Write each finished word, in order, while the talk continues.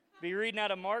Be reading out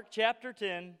of Mark chapter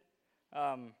 10,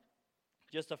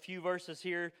 just a few verses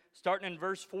here, starting in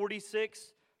verse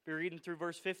 46, be reading through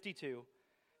verse 52.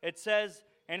 It says,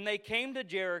 "And they came to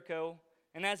Jericho,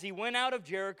 and as he went out of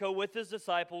Jericho with his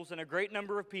disciples and a great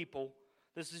number of people,"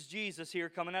 this is Jesus here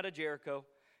coming out of Jericho,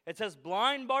 it says,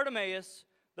 "Blind Bartimaeus,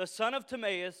 the son of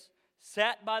Timaeus,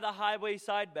 sat by the highway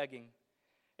side begging.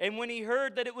 And when he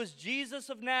heard that it was Jesus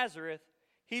of Nazareth,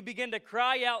 he began to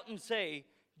cry out and say,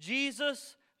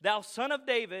 'Jesus, thou son of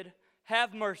David,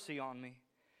 have mercy on me.'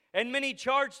 And many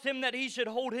charged him that he should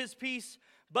hold his peace,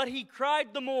 but he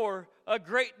cried the more a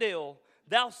great deal,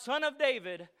 'Thou son of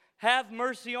David, have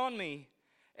mercy on me.'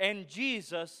 And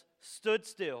Jesus stood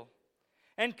still,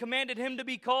 and commanded him to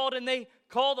be called. And they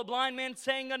called the blind man,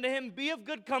 saying unto him, 'Be of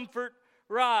good comfort,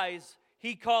 rise,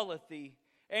 he calleth thee.'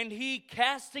 And he,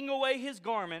 casting away his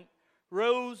garment,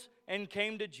 rose and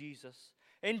came to Jesus.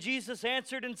 And Jesus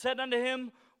answered and said unto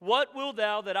him, 'What wilt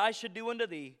thou that I should do unto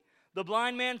thee?' The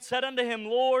blind man said unto him,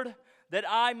 'Lord, that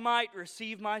I might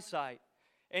receive my sight.'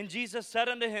 And Jesus said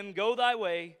unto him, 'Go thy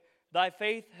way, thy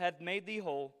faith hath made thee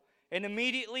whole.' And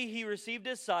immediately he received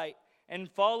his sight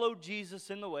and followed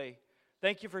Jesus in the way."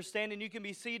 Thank you for standing. You can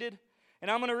be seated. And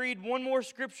I'm going to read one more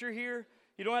scripture here.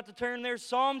 You don't have to turn there.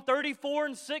 Psalm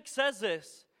 34:6 says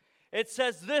this. It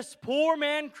says, "This poor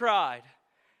man cried,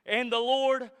 and the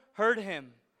Lord heard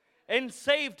him and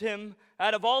saved him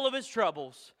out of all of his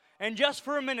troubles." And just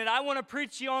for a minute, I want to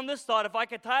preach to you on this thought. If I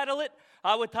could title it,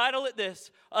 I would title it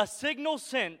this: "A signal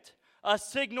sent, a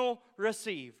signal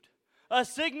received." A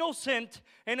signal sent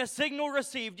and a signal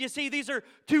received. You see, these are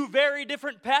two very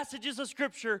different passages of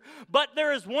Scripture, but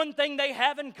there is one thing they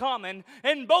have in common.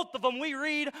 In both of them, we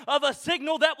read of a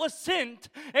signal that was sent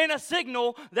and a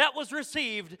signal that was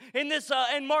received.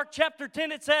 In Mark chapter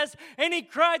 10, it says, "And he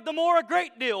cried the more a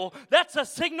great deal." That's a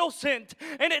signal sent.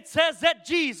 And it says that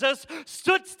Jesus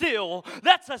stood still.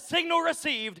 That's a signal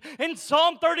received. In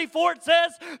Psalm 34, it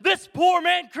says, "This poor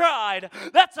man cried."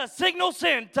 That's a signal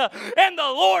sent. And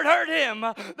the Lord heard him.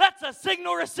 That's a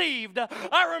signal received.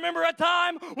 I remember a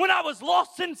time when I was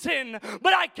lost in sin,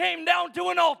 but I came down to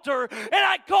an altar and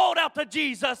I called out to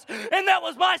Jesus, and that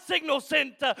was my signal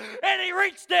sent. And he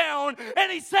reached down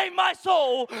and he saved my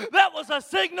soul. That was a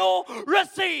signal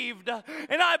received.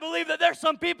 And I believe that there's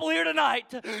some people here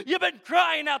tonight. You've been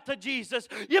crying out to Jesus.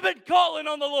 You've been calling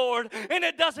on the Lord, and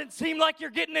it doesn't seem like you're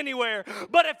getting anywhere.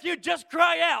 But if you just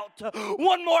cry out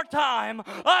one more time,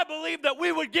 I believe that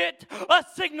we would get a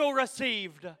signal received.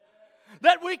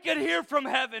 That we could hear from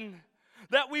heaven,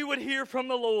 that we would hear from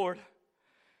the Lord.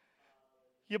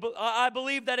 I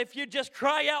believe that if you just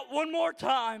cry out one more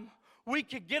time, we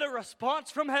could get a response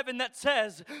from heaven that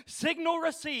says, "Signal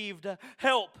received,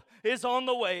 help is on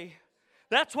the way."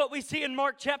 That's what we see in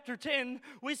Mark chapter 10.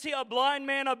 We see a blind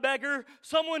man, a beggar,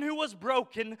 someone who was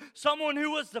broken, someone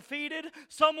who was defeated,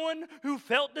 someone who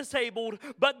felt disabled.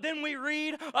 But then we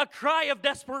read a cry of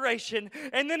desperation.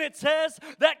 And then it says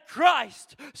that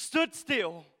Christ stood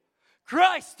still.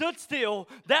 Christ stood still.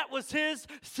 That was his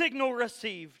signal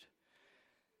received.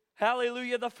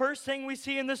 Hallelujah. The first thing we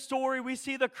see in this story, we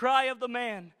see the cry of the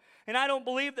man. And I don't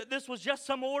believe that this was just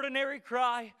some ordinary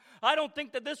cry. I don't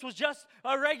think that this was just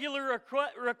a regular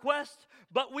request,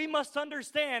 but we must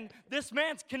understand this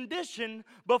man's condition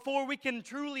before we can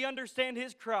truly understand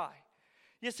his cry.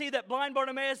 You see that blind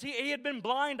Bartimaeus, he had been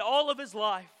blind all of his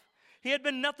life. He had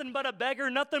been nothing but a beggar,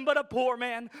 nothing but a poor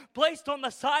man, placed on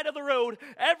the side of the road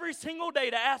every single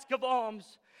day to ask of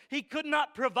alms. He could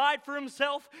not provide for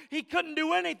himself. He couldn't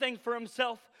do anything for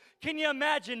himself. Can you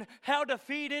imagine how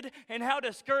defeated and how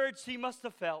discouraged he must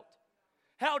have felt?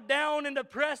 How down and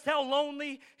depressed, how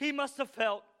lonely he must have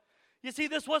felt. You see,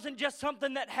 this wasn't just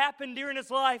something that happened during his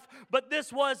life, but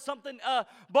this was something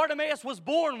Bartimaeus was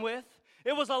born with.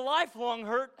 It was a lifelong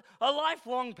hurt, a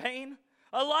lifelong pain,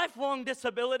 a lifelong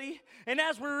disability. And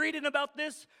as we're reading about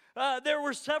this, there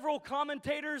were several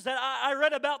commentators that I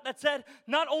read about that said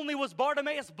not only was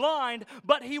Bartimaeus blind,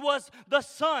 but he was the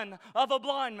son of a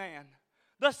blind man.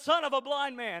 The son of a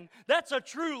blind man. That's a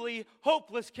truly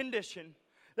hopeless condition.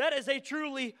 That is a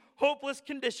truly hopeless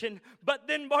condition. But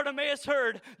then Bartimaeus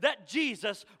heard that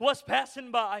Jesus was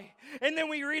passing by. And then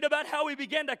we read about how he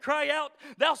began to cry out,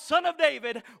 "Thou son of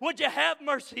David, would you have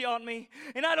mercy on me?"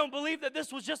 And I don't believe that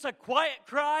this was just a quiet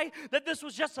cry, that this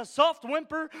was just a soft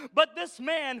whimper, but this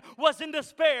man was in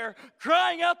despair,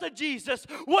 crying out to Jesus,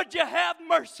 "Would you have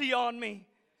mercy on me?"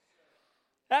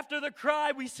 After the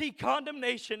cry, we see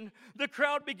condemnation. The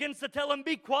crowd begins to tell him,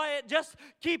 be quiet, just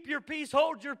keep your peace,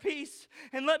 hold your peace.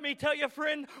 And let me tell you,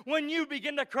 friend, when you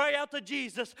begin to cry out to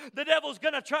Jesus, the devil's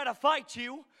going to try to fight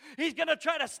you. He's going to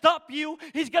try to stop you.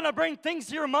 He's going to bring things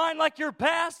to your mind like your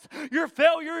past, your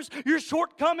failures, your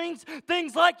shortcomings,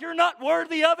 things like you're not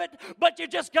worthy of it. But you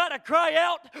just got to cry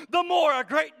out the more a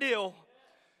great deal.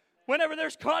 Whenever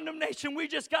there's condemnation, we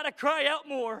just got to cry out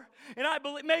more. And I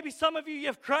believe maybe some of you,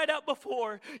 you've cried out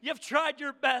before. You've tried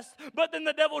your best, but then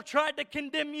the devil tried to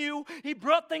condemn you. He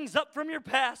brought things up from your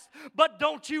past, but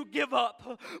don't you give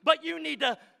up. But you need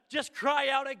to just cry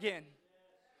out again.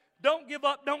 Don't give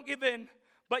up, don't give in,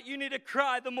 but you need to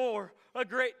cry the more a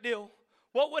great deal.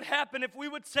 What would happen if we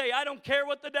would say, I don't care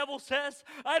what the devil says,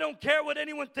 I don't care what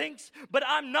anyone thinks, but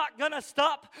I'm not going to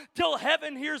stop till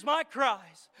heaven hears my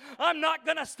cries. I'm not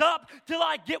going to stop till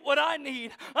I get what I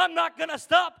need. I'm not going to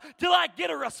stop till I get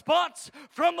a response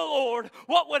from the Lord.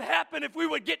 What would happen if we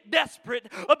would get desperate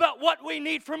about what we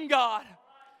need from God?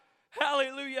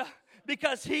 Hallelujah.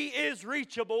 Because He is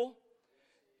reachable.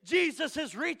 Jesus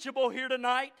is reachable here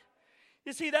tonight.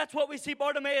 You see, that's what we see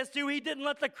Bartimaeus do. He didn't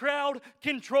let the crowd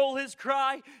control his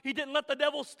cry. He didn't let the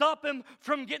devil stop him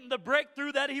from getting the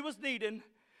breakthrough that he was needing.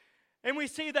 And we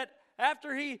see that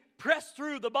after he pressed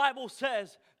through, the Bible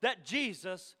says that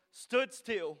Jesus stood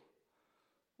still.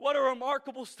 What a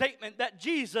remarkable statement that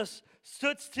Jesus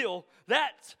stood still.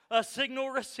 That's a signal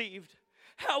received.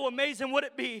 How amazing would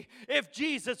it be if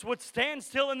Jesus would stand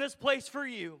still in this place for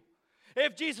you?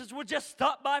 If Jesus would just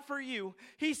stop by for you.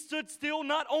 He stood still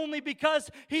not only because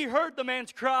he heard the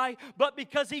man's cry, but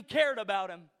because he cared about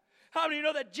him. How do you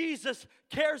know that Jesus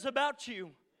cares about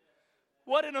you?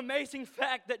 What an amazing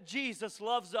fact that Jesus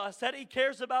loves us, that He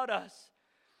cares about us.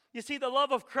 You see, the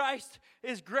love of Christ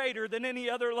is greater than any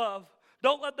other love.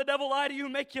 Don't let the devil lie to you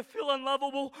and make you feel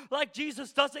unlovable like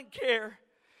Jesus doesn't care.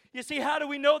 You see, how do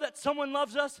we know that someone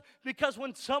loves us? Because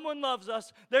when someone loves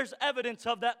us, there's evidence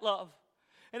of that love.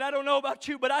 And I don't know about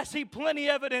you, but I see plenty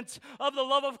evidence of the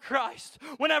love of Christ.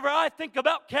 Whenever I think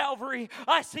about Calvary,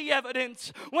 I see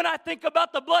evidence. When I think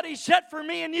about the blood He shed for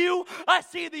me and you, I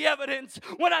see the evidence.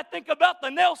 When I think about the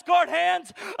nail-scarred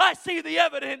hands, I see the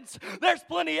evidence. There's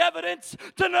plenty evidence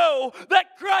to know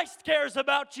that Christ cares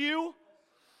about you.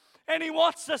 And He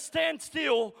wants to stand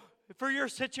still for your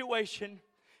situation.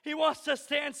 He wants to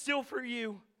stand still for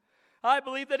you. I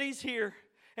believe that He's here,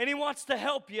 and He wants to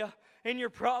help you in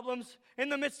your problems, in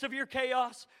the midst of your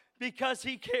chaos, because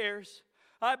He cares.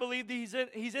 I believe He's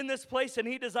in this place and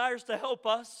He desires to help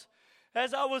us.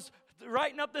 As I was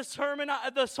writing up this sermon,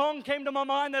 the song came to my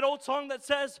mind, that old song that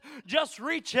says, just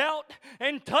reach out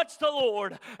and touch the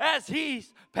Lord as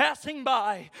He's passing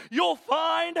by. You'll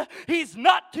find He's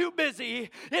not too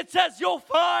busy. It says you'll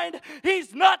find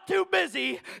He's not too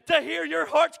busy to hear your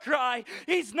heart's cry.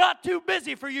 He's not too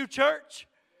busy for you, church.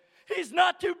 He's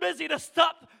not too busy to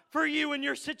stop for you in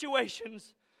your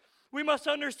situations. We must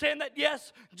understand that,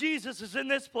 yes, Jesus is in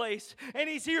this place, and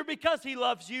He's here because He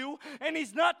loves you, and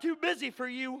He's not too busy for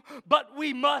you, but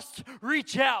we must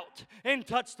reach out and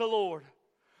touch the Lord.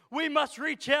 We must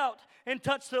reach out and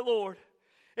touch the Lord.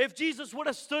 If Jesus would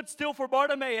have stood still for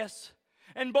Bartimaeus,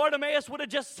 and Bartimaeus would have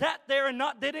just sat there and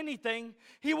not did anything,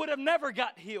 he would have never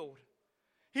got healed.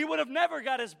 He would have never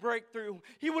got his breakthrough.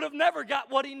 He would have never got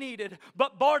what he needed,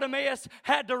 but Bartimaeus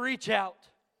had to reach out.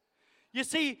 You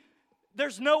see,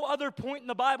 there's no other point in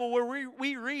the Bible where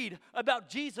we read about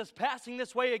Jesus passing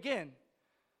this way again.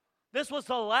 This was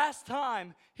the last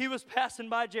time He was passing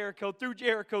by Jericho,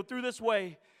 through this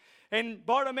way. And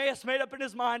Bartimaeus made up in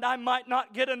his mind, I might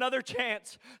not get another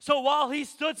chance. So while He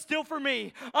stood still for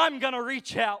me, I'm going to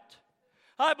reach out.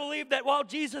 I believe that while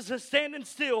Jesus is standing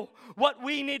still, what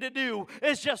we need to do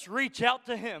is just reach out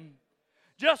to Him.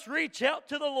 Just reach out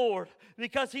to the Lord,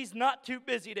 because He's not too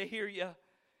busy to hear you.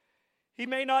 He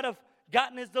may not have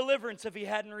gotten his deliverance if he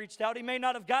hadn't reached out. He may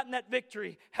not have gotten that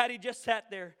victory had he just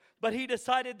sat there. But he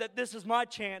decided that this is my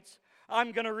chance.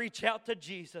 I'm going to reach out to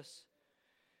Jesus.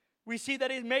 We see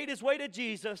that he made his way to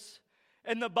Jesus.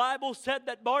 And the Bible said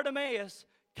that Bartimaeus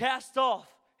cast off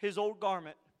his old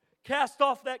garment. Cast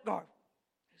off that garment.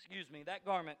 That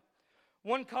garment.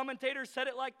 One commentator said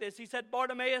it like this. He said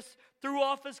Bartimaeus threw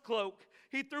off his cloak.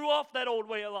 He threw off that old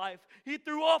way of life. He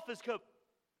threw off his coat.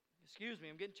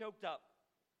 I'm getting choked up.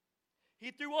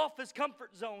 He threw off his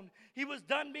comfort zone. He was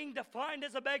done being defined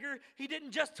as a beggar. He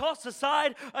didn't just toss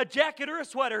aside a jacket or a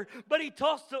sweater, but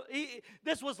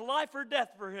this was life or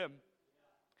death for him.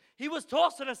 He was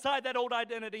tossing aside that old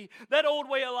identity, that old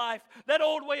way of life, that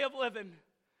old way of living.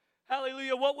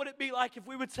 Hallelujah. What would it be like if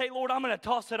we would say, Lord, I'm going to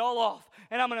toss it all off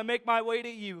and I'm going to make my way to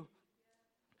you?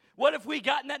 What if we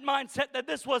got in that mindset that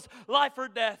this was life or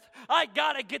death? I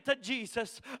got to get to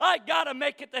Jesus. I got to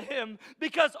make it to Him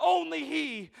because only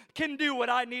He can do what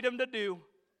I need Him to do.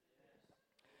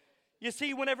 You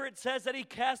see, whenever it says that He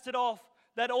casted off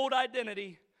that old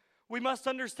identity, we must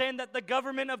understand that the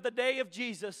government of the day of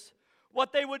Jesus,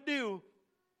 what they would do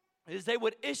is they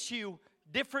would issue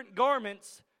different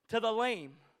garments to the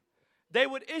lame. They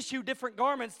would issue different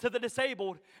garments to the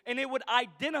disabled, and it would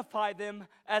identify them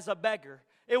as a beggar.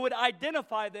 It would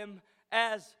identify them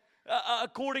as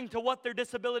according to what their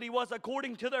disability was,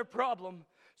 according to their problem.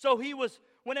 So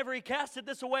whenever He casted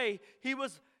this away, He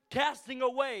was casting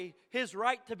away His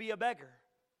right to be a beggar.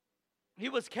 He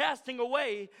was casting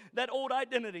away that old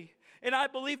identity. And I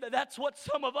believe that that's what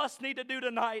some of us need to do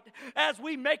tonight as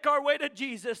we make our way to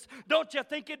Jesus. Don't you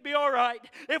think it'd be all right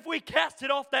if we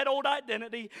casted off that old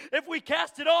identity? If we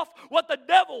casted off what the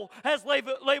devil has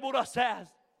labeled us as?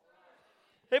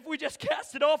 If we just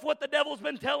casted off what the devil's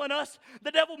been telling us,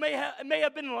 the devil may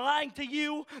have been lying to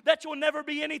you that you'll never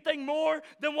be anything more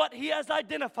than what he has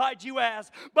identified you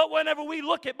as. But whenever we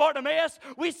look at Bartimaeus,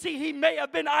 we see he may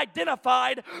have been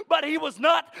identified, but he was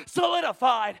not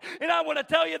solidified. And I want to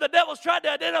tell you, the devil's tried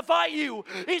to identify you.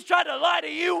 He's tried to lie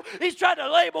to you. He's tried to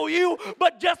label you.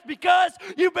 But just because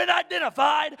you've been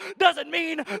identified doesn't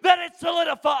mean that it's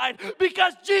solidified,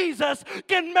 because Jesus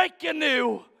can make you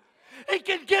new. He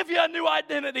can give you a new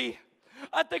identity.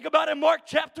 I think about in Mark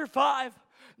chapter 5.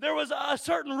 There was a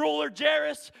certain ruler,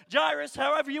 Jairus,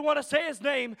 however you want to say his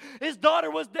name. His daughter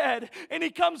was dead, and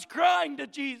he comes crying to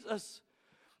Jesus.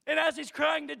 And as he's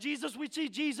crying to Jesus, we see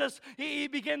Jesus, he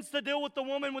begins to deal with the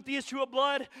woman with the issue of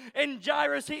blood. And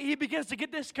Jairus, he begins to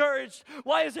get discouraged.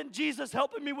 Why isn't Jesus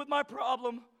helping me with my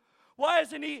problem? Why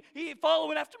isn't he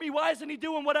following after me? Why isn't he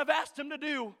doing what I've asked him to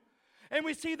do? And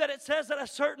we see that it says that a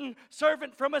certain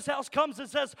servant from his house comes and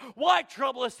says, "Why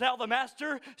troublest thou the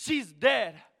master? She's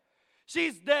dead.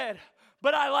 She's dead."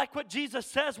 But I like what Jesus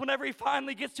says whenever he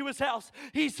finally gets to his house.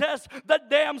 He says, the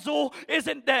damsel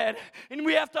isn't dead. And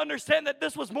we have to understand that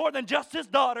this was more than just his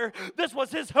daughter. This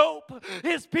was his hope,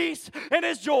 his peace, and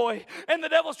his joy. And the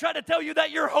devil's trying to tell you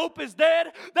that your hope is dead,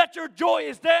 that your joy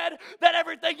is dead, that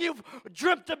everything you've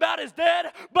dreamt about is dead.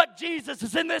 But Jesus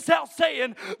is in this house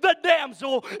saying, the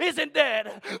damsel isn't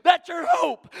dead, that your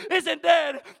hope isn't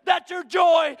dead, that your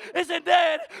joy isn't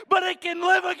dead, but it can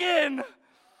live again.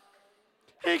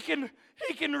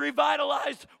 He can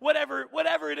revitalize whatever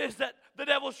it is that the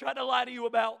devil's trying to lie to you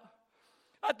about.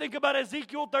 I think about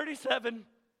Ezekiel 37.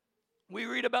 We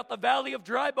read about the valley of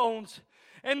dry bones.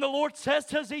 And the Lord says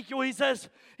to Ezekiel, he says,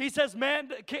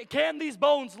 man, can these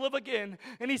bones live again?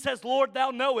 And he says, Lord, thou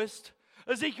knowest.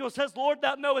 Ezekiel says, Lord,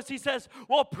 thou knowest. He says,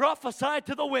 well, prophesy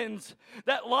to the winds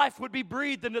that life would be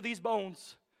breathed into these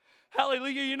bones.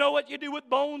 Hallelujah. You know what you do with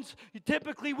bones?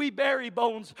 Typically we bury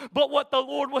bones. But what the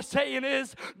Lord was saying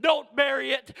is, don't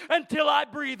bury it until I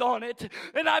breathe on it.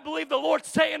 And I believe the Lord's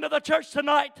saying to the church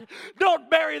tonight, don't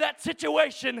bury that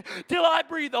situation till I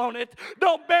breathe on it.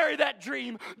 Don't bury that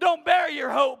dream. Don't bury your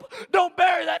hope. Don't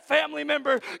bury that family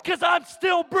member, because I'm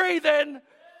still breathing.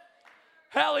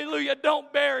 Hallelujah.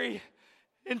 Don't bury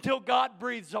until God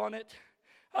breathes on it.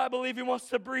 I believe He wants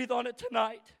to breathe on it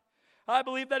tonight. I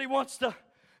believe that He wants to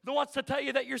tell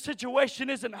you that your situation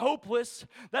isn't hopeless,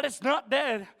 that it's not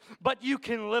dead, but you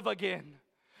can live again.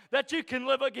 That you can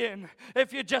live again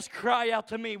if you just cry out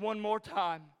to me one more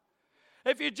time.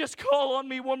 If you just call on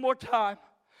me one more time,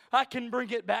 I can bring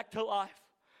it back to life.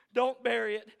 Don't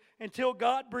bury it until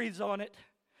God breathes on it.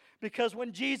 Because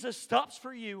when Jesus stops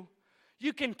for you,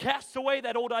 you can cast away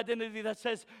that old identity that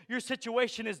says your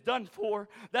situation is done for,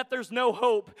 that there's no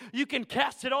hope. You can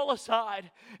cast it all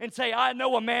aside and say, I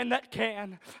know a man that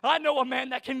can. I know a man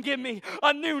that can give me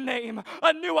a new name,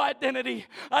 a new identity.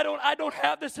 I don't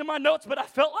have this in my notes, but I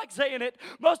felt like saying it.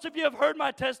 Most of you have heard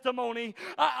my testimony.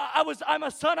 I'm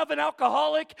a son of an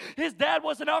alcoholic. His dad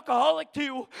was an alcoholic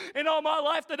too. And all my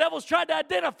life, the devil's tried to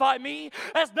identify me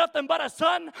as nothing but a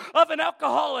son of an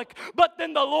alcoholic. But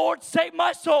then the Lord saved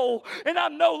my soul. And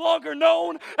I'm no longer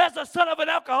known as the son of an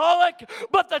alcoholic,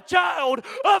 but the child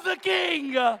of the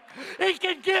King. He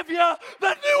can give you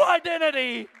the new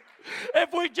identity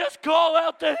if we just call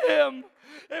out to Him,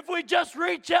 if we just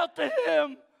reach out to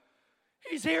Him.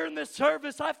 He's here in this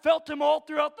service. I felt Him all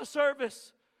throughout the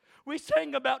service. We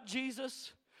sang about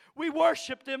Jesus. We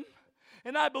worshiped Him.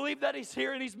 And I believe that He's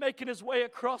here and He's making His way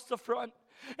across the front.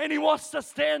 And He wants to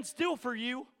stand still for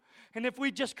you. And if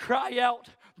we just cry out,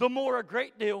 the more a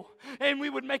great deal. And we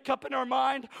would make up in our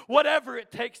mind whatever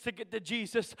it takes to get to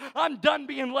Jesus. I'm done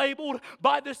being labeled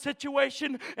by this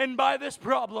situation and by this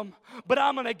problem, but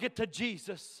I'm going to get to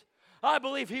Jesus. I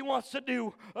believe He wants to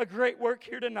do a great work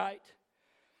here tonight.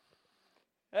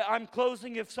 I'm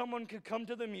closing. If someone could come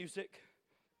to the music.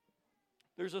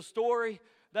 There's a story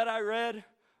that I read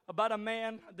about a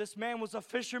man. This man was a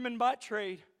fisherman by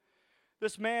trade.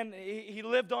 This man, he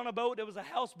lived on a boat. It was a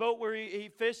houseboat where he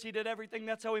fished. He did everything.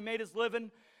 That's how he made his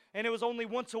living. And it was only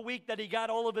once a week that he got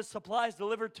all of his supplies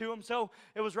delivered to him. So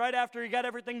it was right after he got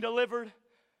everything delivered.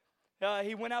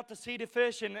 He went out to sea to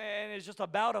fish, and it's just a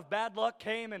bout of bad luck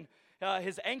came, and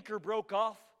his anchor broke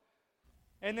off.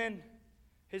 And then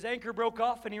his anchor broke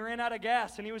off, and he ran out of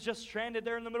gas, and he was just stranded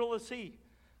there in the middle of the sea.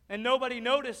 And nobody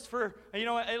noticed for,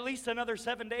 at least another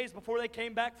 7 days before they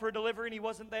came back for a delivery, and he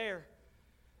wasn't there.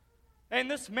 And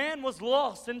this man was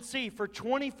lost in sea for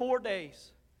 24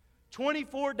 days.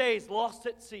 24 days lost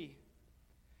at sea.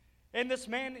 And this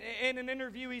man, in an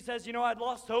interview, he says, I'd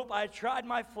lost hope. I tried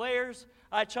my flares.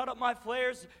 I shut up my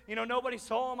flares. Nobody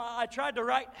saw him. I tried to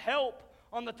write help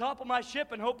on the top of my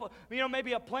ship and hope,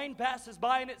 maybe a plane passes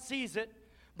by and it sees it.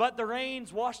 But the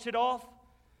rains washed it off.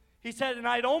 He said, and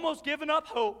I'd almost given up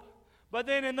hope. But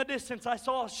then in the distance, I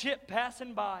saw a ship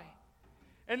passing by.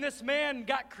 And this man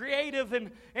got creative,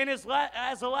 and as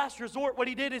a last resort, what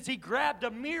he did is he grabbed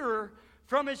a mirror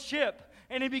from his ship,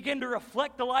 and he began to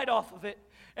reflect the light off of it.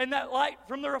 And that light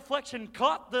from the reflection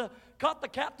caught the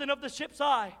captain of the ship's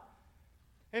eye.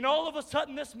 And all of a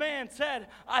sudden, this man said,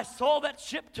 I saw that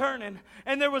ship turning,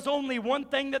 and there was only one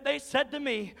thing that they said to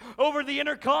me. Over the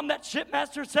intercom, that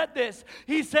shipmaster said this.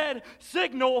 He said,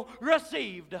 signal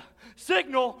received.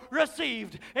 Signal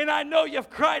received. And I know you've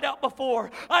cried out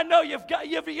before. I know you've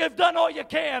done all you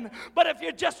can. But if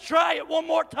you just try it one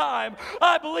more time,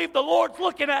 I believe the Lord's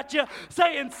looking at you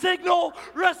saying, signal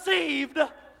received.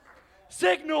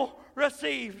 Signal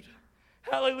received.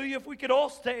 Hallelujah. If we could all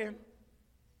stand.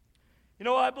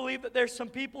 I believe that there's some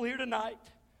people here tonight,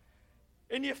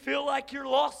 and you feel like you're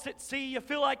lost at sea. You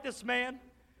feel like this man.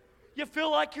 You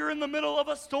feel like you're in the middle of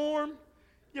a storm.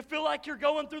 You feel like you're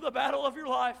going through the battle of your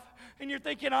life, and you're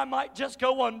thinking, I might just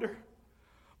go under.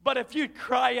 But if you'd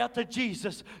cry out to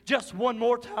Jesus just one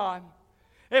more time,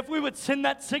 if we would send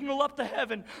that signal up to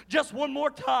heaven just one more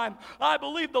time, I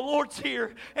believe the Lord's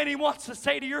here, and He wants to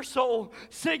say to your soul,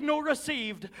 signal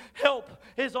received, help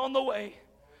is on the way.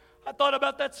 I thought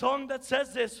about that song that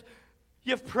says this,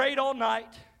 you've prayed all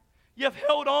night, you've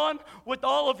held on with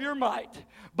all of your might,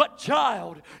 but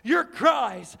child, your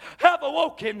cries have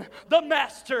awoken the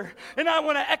Master. And I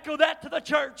want to echo that to the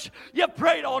church. You've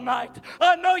prayed all night,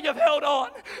 I know you've held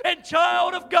on, and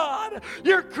child of God,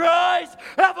 your cries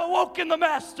have awoken the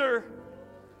Master.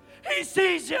 He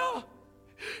sees you,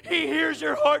 He hears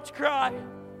your heart's cry,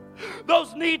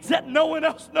 those needs that no one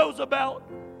else knows about.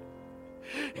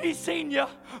 He's seen you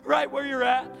right where you're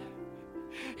at.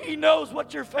 He knows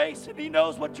what you're facing. He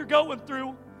knows what you're going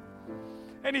through.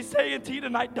 And He's saying to you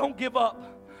tonight, don't give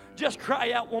up. Just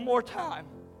cry out one more time,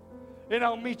 and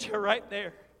I'll meet you right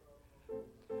there.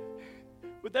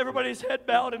 With everybody's head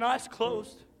bowed and eyes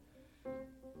closed,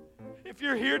 if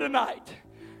you're here tonight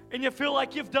and you feel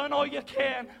like you've done all you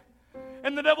can,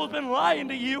 and the devil's been lying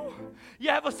to you, you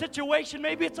have a situation,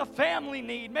 maybe it's a family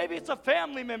need, maybe it's a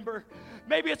family member,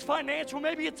 maybe it's financial,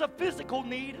 maybe it's a physical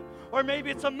need, or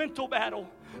maybe it's a mental battle.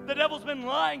 The devil's been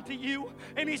lying to you,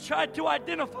 and he's tried to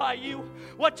identify you.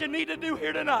 What you need to do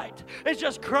here tonight is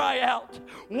just cry out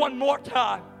one more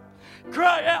time.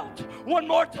 Cry out one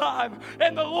more time,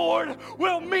 and the Lord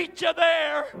will meet you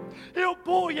there. He'll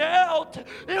pull you out.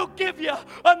 He'll give you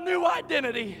a new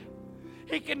identity.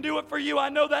 He can do it for you. I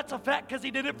know that's a fact because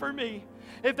He did it for me.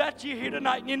 If that's you here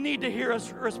tonight and you need to hear a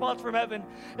response from heaven,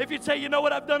 if you'd say, you know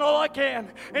what, I've done all I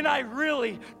can, and I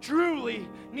really, truly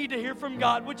need to hear from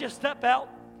God, would you step out?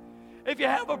 If you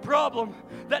have a problem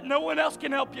that no one else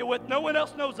can help you with, no one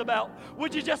else knows about,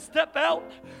 would you just step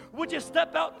out? Would you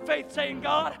step out in faith saying,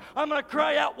 God, I'm going to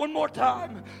cry out one more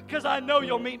time because I know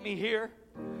you'll meet me here.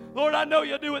 Lord, I know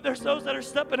you'll do it. There's those that are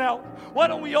stepping out. Why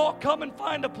don't we all come and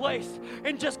find a place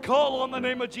and just call on the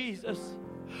name of Jesus?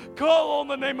 Call on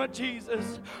the name of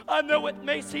Jesus. I know it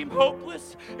may seem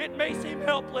hopeless. It may seem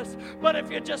helpless. But if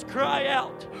you just cry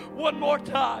out one more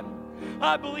time,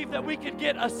 I believe that we could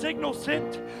get a signal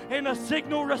sent and a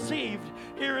signal received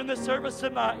here in this service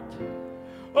tonight.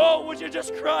 Oh, would you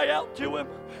just cry out to Him?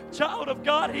 Child of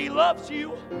God, He loves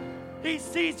you. He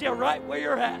sees you right where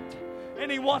you're at.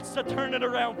 And He wants to turn it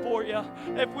around for you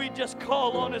if we just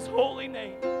call on His holy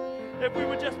name. If we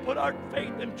would just put our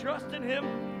faith and trust in Him,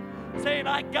 saying,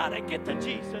 I gotta get to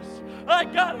Jesus. I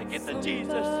gotta get to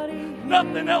Jesus.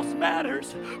 Nothing else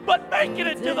matters but making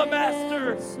it to the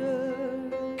Master,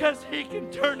 because He can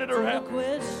turn it around.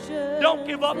 Don't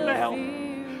give up now.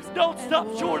 Don't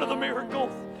stop short of the miracle,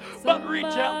 but reach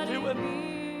out to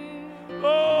Him.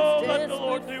 Oh, let the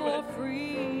Lord do for it.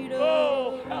 freedom.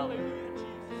 Oh, hallelujah, Jesus.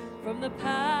 From the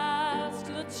past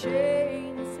to the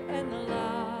chains and the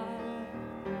lie.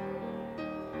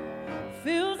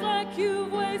 Feels like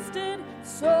you've wasted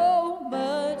so